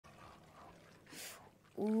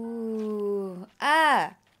Ooh.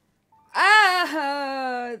 Ah!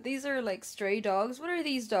 Ah! These are like stray dogs. What are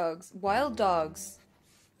these dogs? Wild dogs.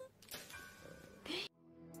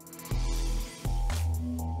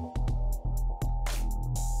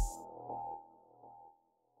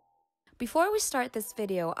 Before we start this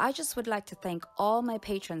video, I just would like to thank all my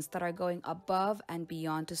patrons that are going above and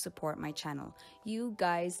beyond to support my channel. You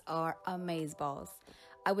guys are amazeballs.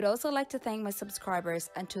 I would also like to thank my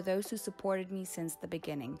subscribers and to those who supported me since the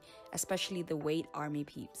beginning, especially the Wait Army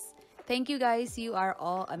peeps. Thank you guys, you are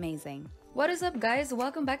all amazing. What is up guys,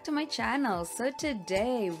 welcome back to my channel. So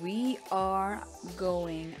today we are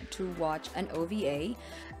going to watch an OVA.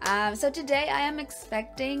 So today I am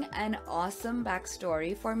expecting an awesome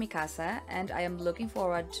backstory for MIKASA, and I am looking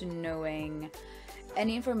forward to knowing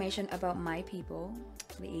any information about my people,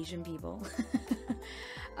 the Asian people.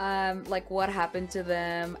 Like what happened to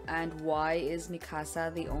them and why is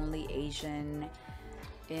MIKASA the only Asian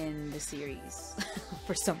in the series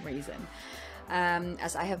for some reason.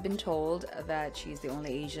 As I have been told that she's the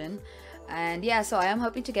only Asian. And yeah, so I am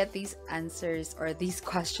hoping to get these answers or these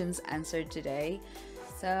questions answered today.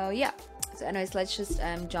 So yeah, so anyways, let's just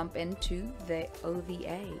jump into the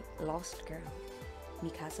OVA, Lost Girl,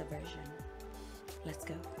 MIKASA version. Let's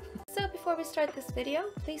go. So before we start this video,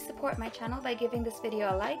 please support my channel by giving this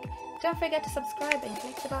video a like. Don't forget to subscribe and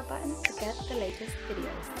click the bell button to get the latest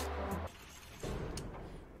videos.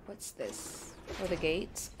 What's this? Oh, the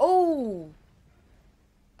gates. Oh!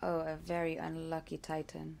 Oh, a very unlucky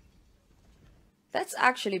Titan. That's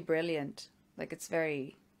actually brilliant. Like, it's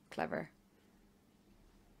very clever.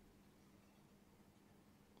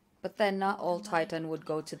 But then not all Titan would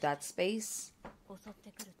go to that space.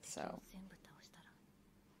 So.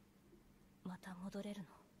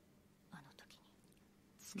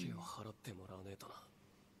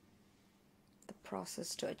 The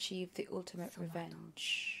process to achieve the ultimate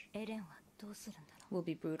revenge will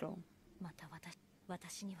be brutal.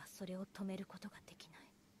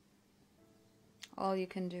 All you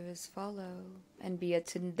can do is follow and be a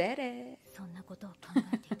tsundere.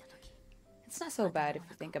 It's not so bad if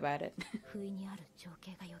you think about it.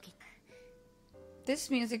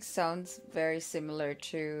 This music sounds very similar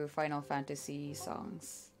to Final Fantasy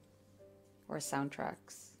songs or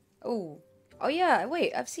soundtracks. Oh, oh yeah,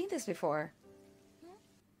 wait, I've seen this before.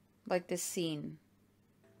 Like this scene.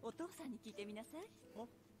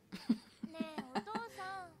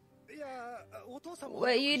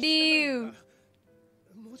 What you do?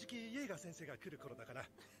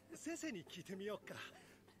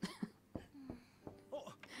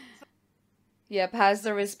 Yeah, pass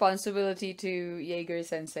the responsibility to Jaeger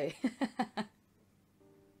Sensei.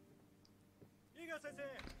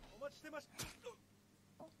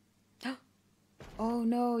 Oh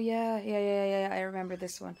no, yeah, I remember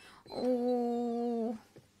this one. Oh.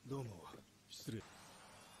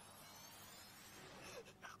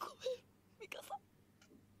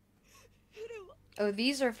 Oh,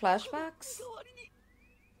 these are flashbacks?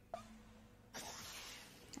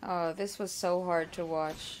 Oh, this was so hard to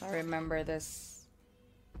watch. I remember this.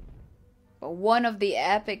 One of the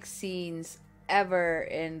epic scenes ever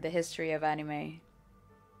in the history of anime.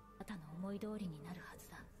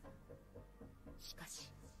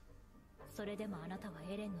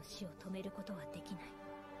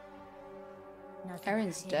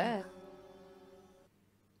 Eren's death.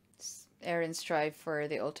 Eren strive for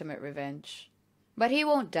the ultimate revenge. But he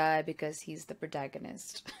won't die because he's the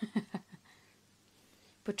protagonist.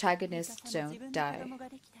 Protagonists don't die.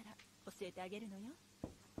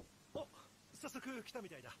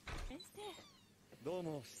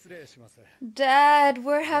 Dad,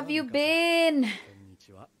 where have you been?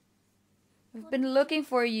 We've been looking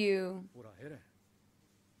for you.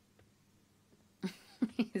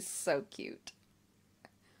 He's so cute.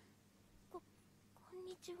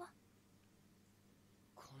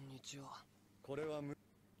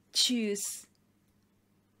 Choose.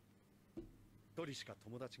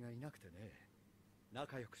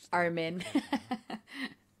 Armin.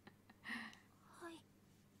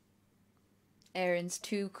 Eren's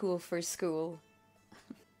too cool for school.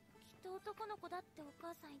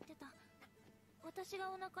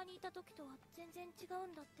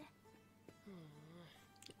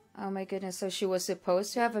 Oh my goodness, so she was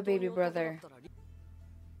supposed to have a baby brother.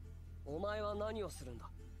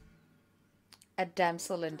 A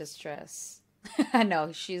damsel in distress.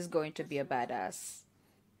 No, she's going to be a badass.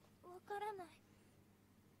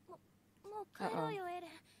 Uh-oh.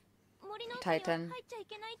 Titan.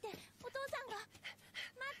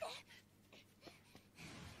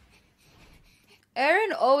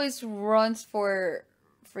 Eren always runs for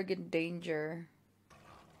friggin' danger.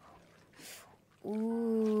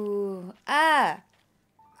 Ooh. Ah!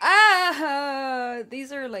 Ah!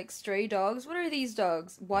 These are like stray dogs. What are these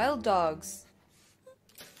dogs? Wild dogs.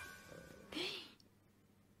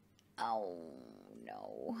 Oh,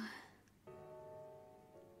 no.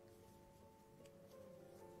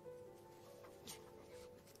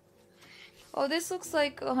 Oh, this looks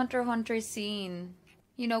like a Hunter x Hunter scene.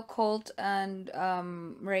 You know, Colt and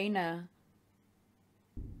Reina.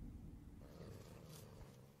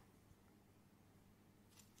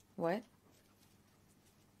 What?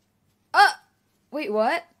 Ah! Wait,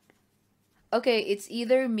 what? Okay, it's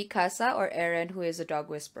either Mikasa or Eren who is a dog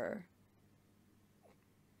whisperer.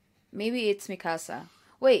 Maybe it's Mikasa.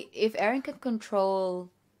 Wait, if Eren can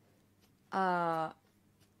control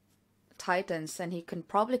titans, then he can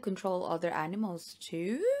probably control other animals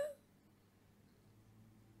too?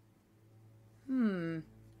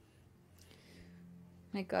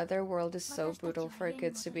 My god, their world is so brutal for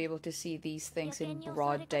kids to be able to see these things in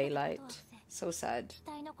broad daylight. So sad.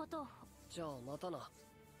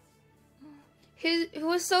 He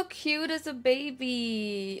was so cute as a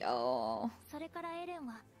baby. Oh.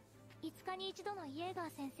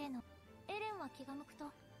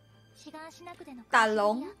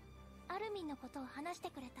 Talong?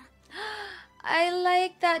 I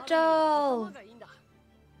like that doll.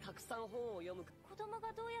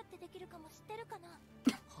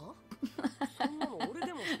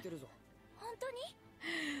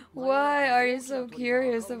 Why are you so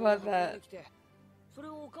curious about that?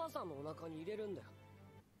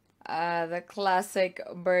 The classic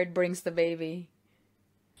bird brings the baby.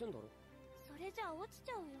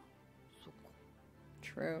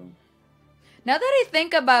 True. Now that I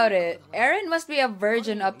think about it, Eren must be a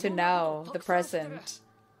virgin up to now, the present.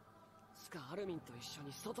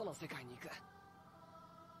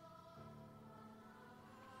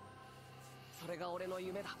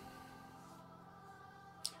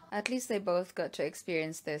 At least they both got to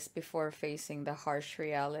experience this before facing the harsh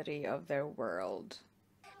reality of their world.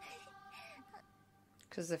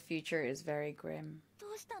 Because the future is very grim.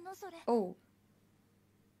 Oh.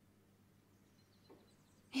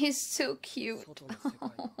 He's so cute.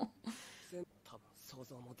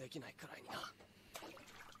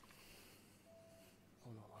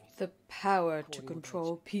 The power to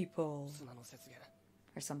control people.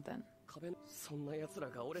 Or something.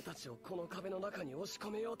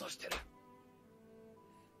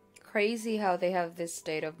 Crazy how they have this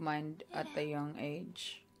state of mind at the young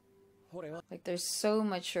age. Like they're so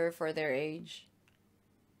mature for their age.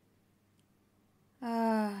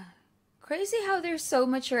 Crazy how they're so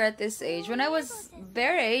mature at this age. When I was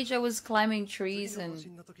their age, I was climbing trees and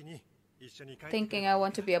thinking I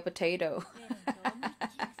want to be a potato.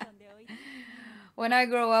 When I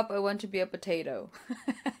grow up, I want to be a potato.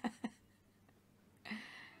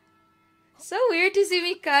 So weird to see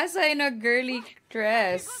Mikasa in a girly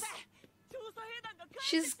dress.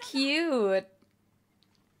 She's cute.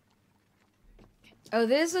 Oh,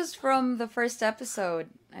 this was from the first episode,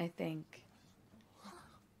 I think.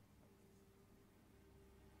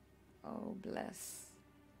 Oh, bless.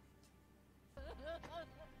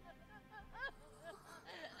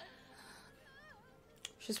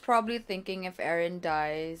 She's probably thinking if Eren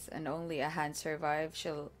dies and only a hand survives,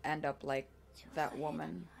 she'll end up like that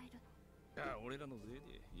woman.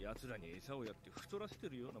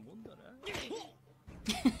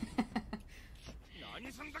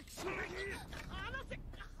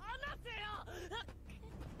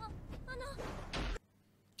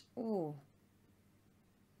 Ooh.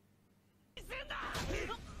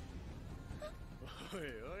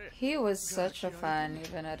 He was such a fan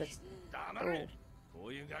even at his... Oh.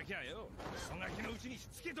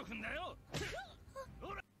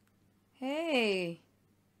 Hey.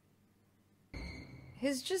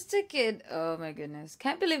 He's just a kid. Oh my goodness.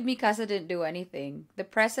 Can't believe Mikasa didn't do anything. The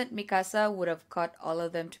present Mikasa would have cut all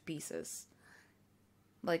of them to pieces.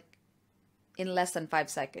 Like, in less than 5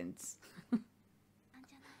 seconds.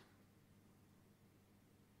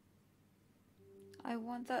 I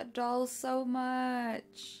want that doll so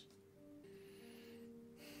much.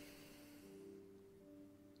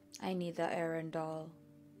 I need that Eren doll.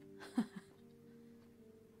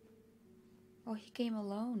 Oh, he came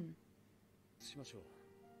alone.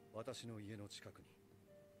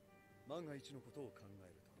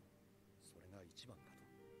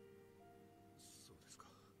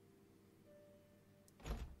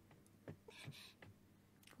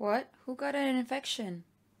 What? Who got an infection?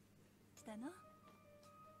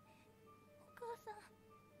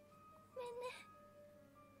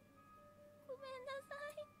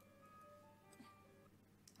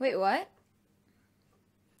 Wait, what?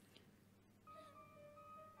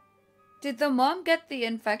 Did the mom get the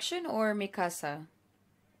infection or Mikasa?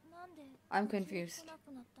 I'm confused.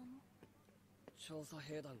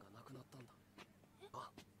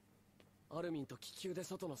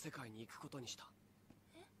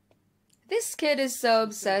 This kid is so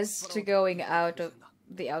obsessed to going out of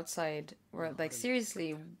the outside world. Like,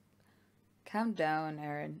 seriously, calm down,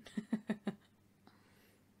 Aaron.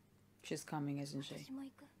 She's coming, isn't she?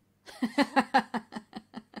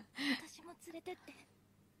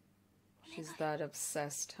 She's that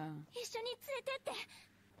obsessed, huh?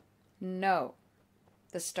 No.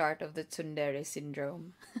 The start of the tsundere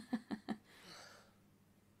syndrome.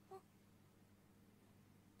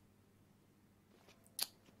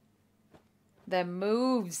 The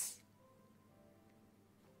moves.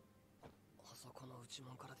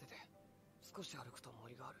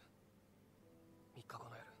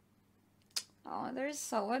 Oh, they're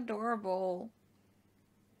so adorable.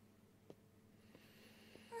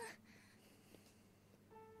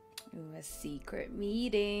 Ooh, a secret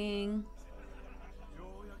meeting.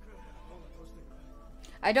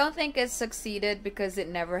 I don't think it succeeded because it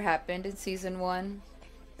never happened in season 1.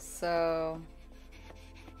 So...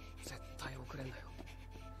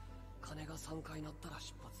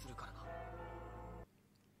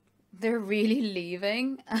 They're really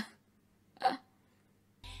leaving?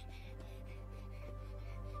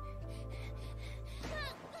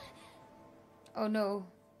 Oh no.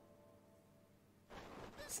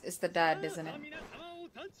 It's the dad, isn't it?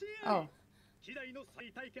 Oh.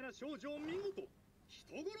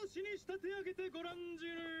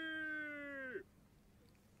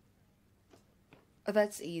 Oh,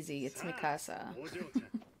 that's easy. It's Mikasa.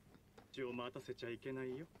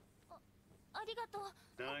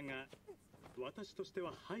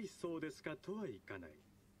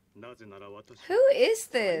 Who is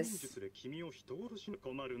this?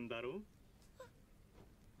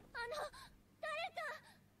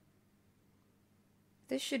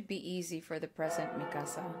 This should be easy for the present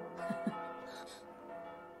Mikasa.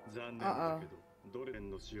 Uh-oh.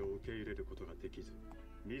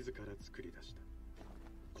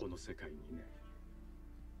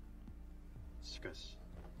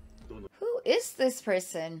 Who is this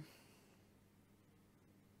person?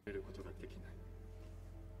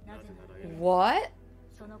 What?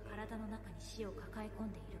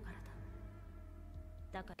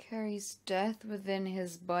 Carries death within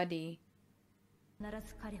his body.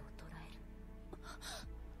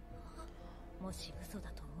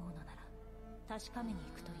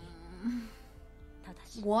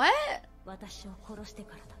 What?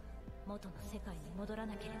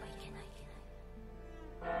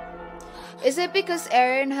 Is it because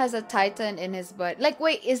Eren has a titan in his butt? Like,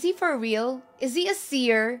 wait, is he for real? Is he a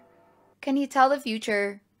seer? Can he tell the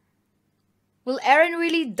future? Will Eren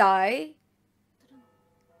really die?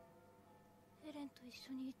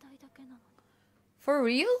 For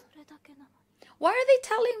real? Why are they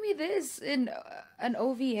telling me this in an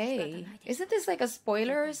OVA? Isn't this like a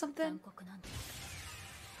spoiler or something?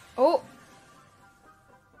 Oh!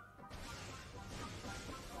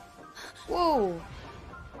 Whoa!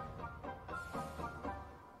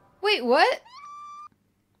 Wait, what?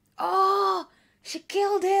 Oh! She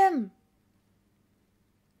killed him!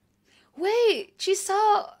 Wait! She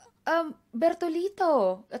saw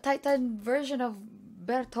Bertolito! A Titan version of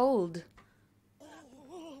Bertold.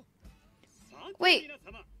 Wait!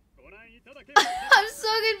 I'm so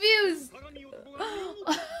confused!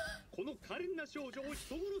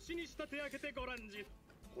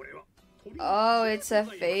 Oh, it's a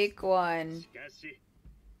fake one.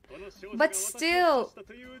 But still...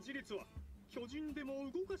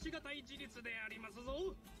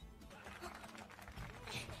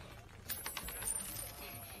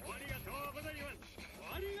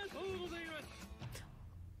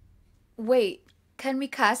 Wait, can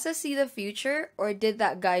Mikasa see the future, or did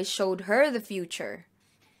that guy showed her the future?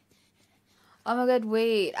 Oh my god,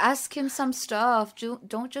 wait, ask him some stuff.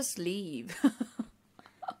 Don't just leave.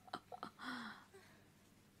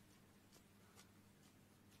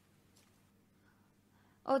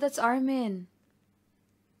 Oh, that's Armin.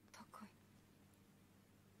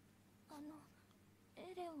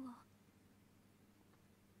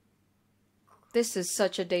 This is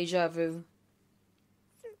such a deja vu.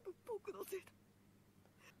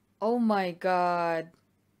 Oh my god.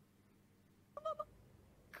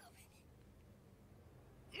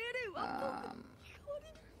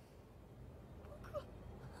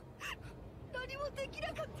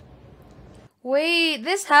 Wait,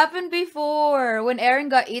 this happened before when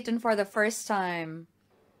Eren got eaten for the first time.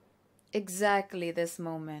 Exactly this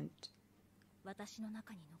moment.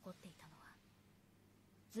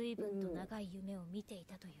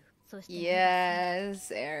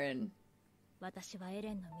 Yes, Eren.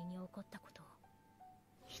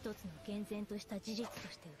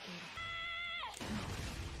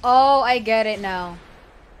 Oh, I get it now.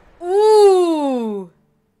 Ooh!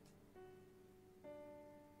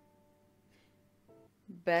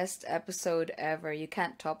 Best episode ever. You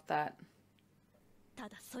can't top that.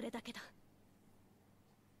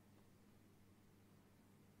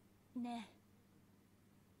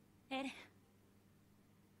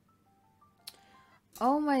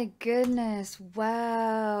 Oh my goodness.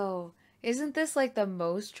 Wow. Isn't this like the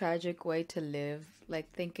most tragic way to live?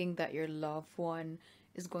 Like thinking that your loved one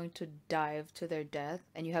is going to dive to their death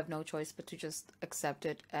and you have no choice but to just accept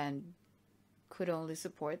it and could only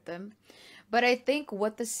support them. But I think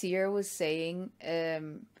what the seer was saying,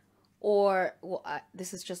 or well,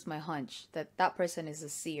 this is just my hunch, that that person is a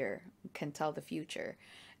seer, can tell the future.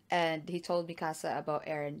 And he told Mikasa about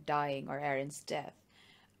Eren dying or Eren's death.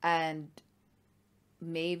 And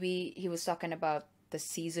maybe he was talking about the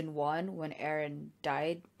season 1 when Eren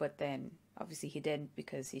died, but then obviously he didn't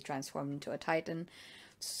because he transformed into a Titan.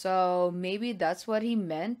 So maybe that's what he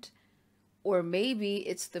meant. Or maybe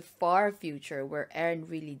it's the far future where Eren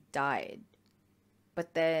really died.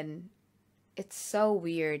 But then it's so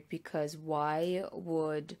weird because why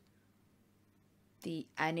would the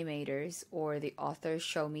animators or the authors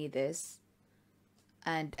show me this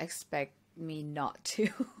and expect me not to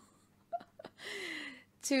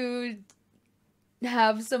to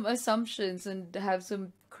have some assumptions and have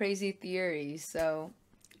some crazy theories? So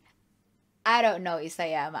I don't know,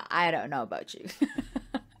 Isayama. I don't know about you.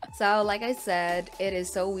 So like I said, it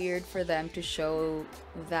is so weird for them to show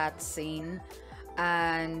that scene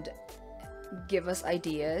and give us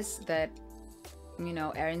ideas that, you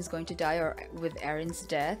know, Eren's going to die or with Eren's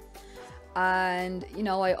death. And, you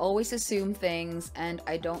know, I always assume things and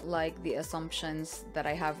I don't like the assumptions that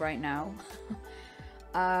I have right now.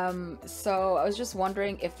 So I was just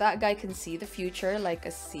wondering if that guy can see the future like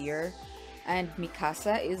a seer and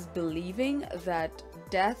Mikasa is believing that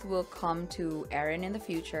death will come to Eren in the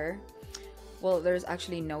future. Well, there's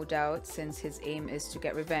actually no doubt since his aim is to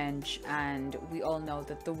get revenge and we all know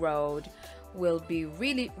that the road will be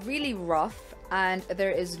really, really rough and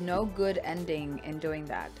there is no good ending in doing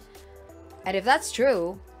that. And if that's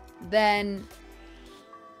true, then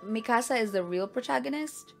Mikasa is the real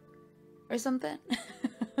protagonist or something.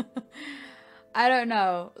 I don't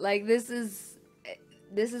know. Like this is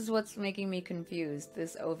what's making me confused,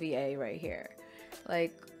 this OVA right here.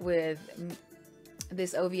 Like with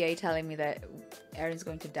this OVA telling me that Eren's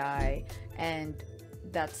going to die and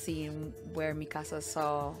that scene where Mikasa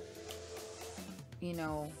saw, you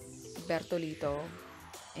know, Bertolito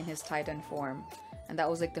in his Titan form, and that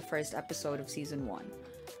was like the first episode of season 1.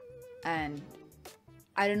 And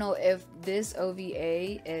I don't know if this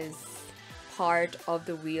OVA is part of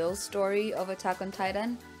the real story of Attack on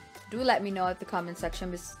Titan. Do let me know at the comment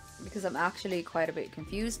section because I'm actually quite a bit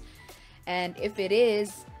confused. And if it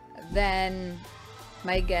is, then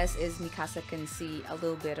my guess is Mikasa can see a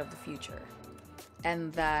little bit of the future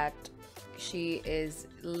and that she is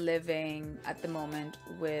living at the moment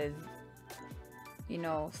with, you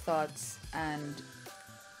know, thoughts and,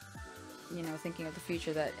 you know, thinking of the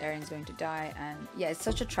future that Eren's going to die. And yeah, it's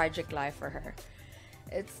such a tragic life for her.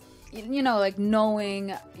 It's, you know, like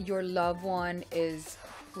knowing your loved one is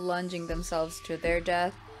plunging themselves to their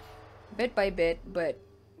death bit by bit, but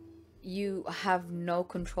you have no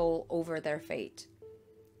control over their fate.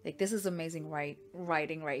 Like this is amazing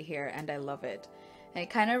writing right here and I love it. And it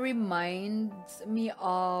kind of reminds me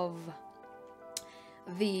of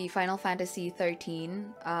the Final Fantasy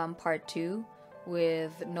 13 part 2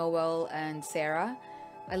 with Noel and Sarah.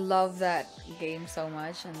 I love that game so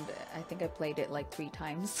much and I think I played it like 3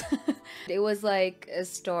 times. It was like a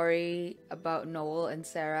story about Noel and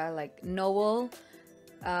Sarah. Like Noel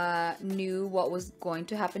knew what was going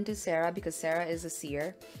to happen to Sarah because Sarah is a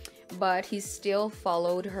seer, but he still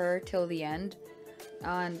followed her till the end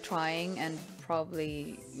and trying and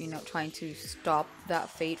probably, you know, trying to stop that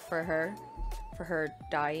fate for her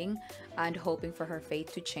dying and hoping for her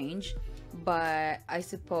fate to change. But I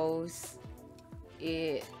suppose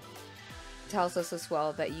it tells us as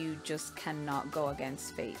well that you just cannot go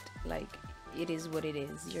against fate. Like it is what it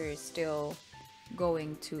is. You're still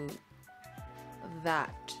going to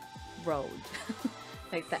that road.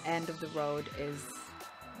 Like the end of the road is,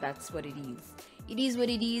 that's what it is. It is what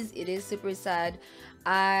it is. It is super sad.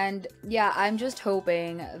 And yeah, I'm just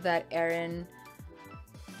hoping that Eren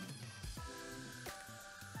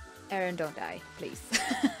don't die, please.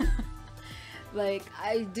 Like,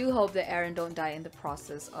 I do hope that Eren don't die in the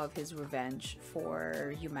process of his revenge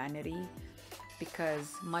for humanity,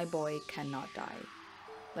 because my boy cannot die.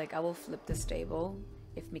 Like, I will flip the table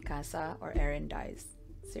if Mikasa or Eren dies.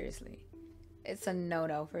 Seriously. It's a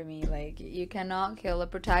no-no for me. Like, you cannot kill a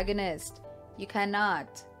protagonist. You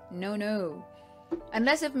cannot. No, no.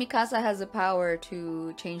 Unless if Mikasa has the power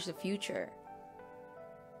to change the future.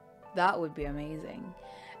 That would be amazing.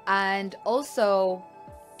 And also,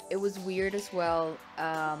 it was weird as well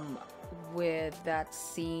with that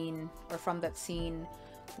scene, or from that scene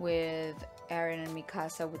with Eren and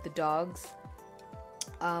Mikasa with the dogs.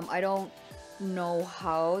 I don't know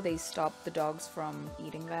how they stopped the dogs from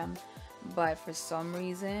eating them, but for some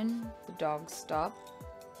reason the dogs stopped.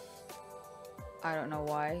 I don't know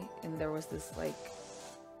why. And there was this like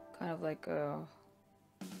kind of like an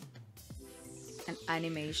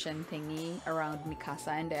animation thingy around Mikasa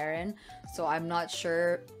and Eren, so I'm not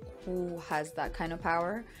sure who has that kind of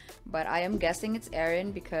power, but I am guessing it's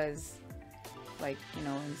Eren, because like, you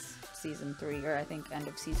know, in season 3, or I think end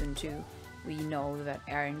of season 2, we know that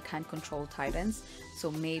Eren can control titans, so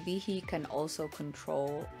maybe he can also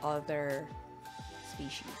control other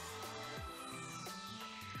species.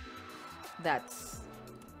 That's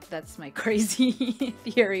my crazy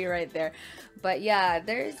theory right there. But yeah,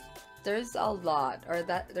 there's a lot,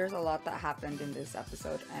 there's a lot that happened in this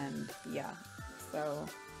episode, and yeah, so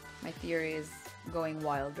my theory is going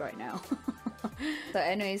wild right now. So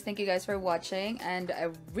anyways, thank you guys for watching, and I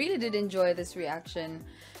really did enjoy this reaction,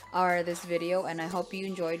 or this video, and I hope you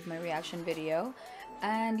enjoyed my reaction video.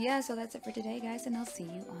 And yeah, so that's it for today, guys, and I'll see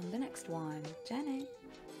you on the next one. Jenny.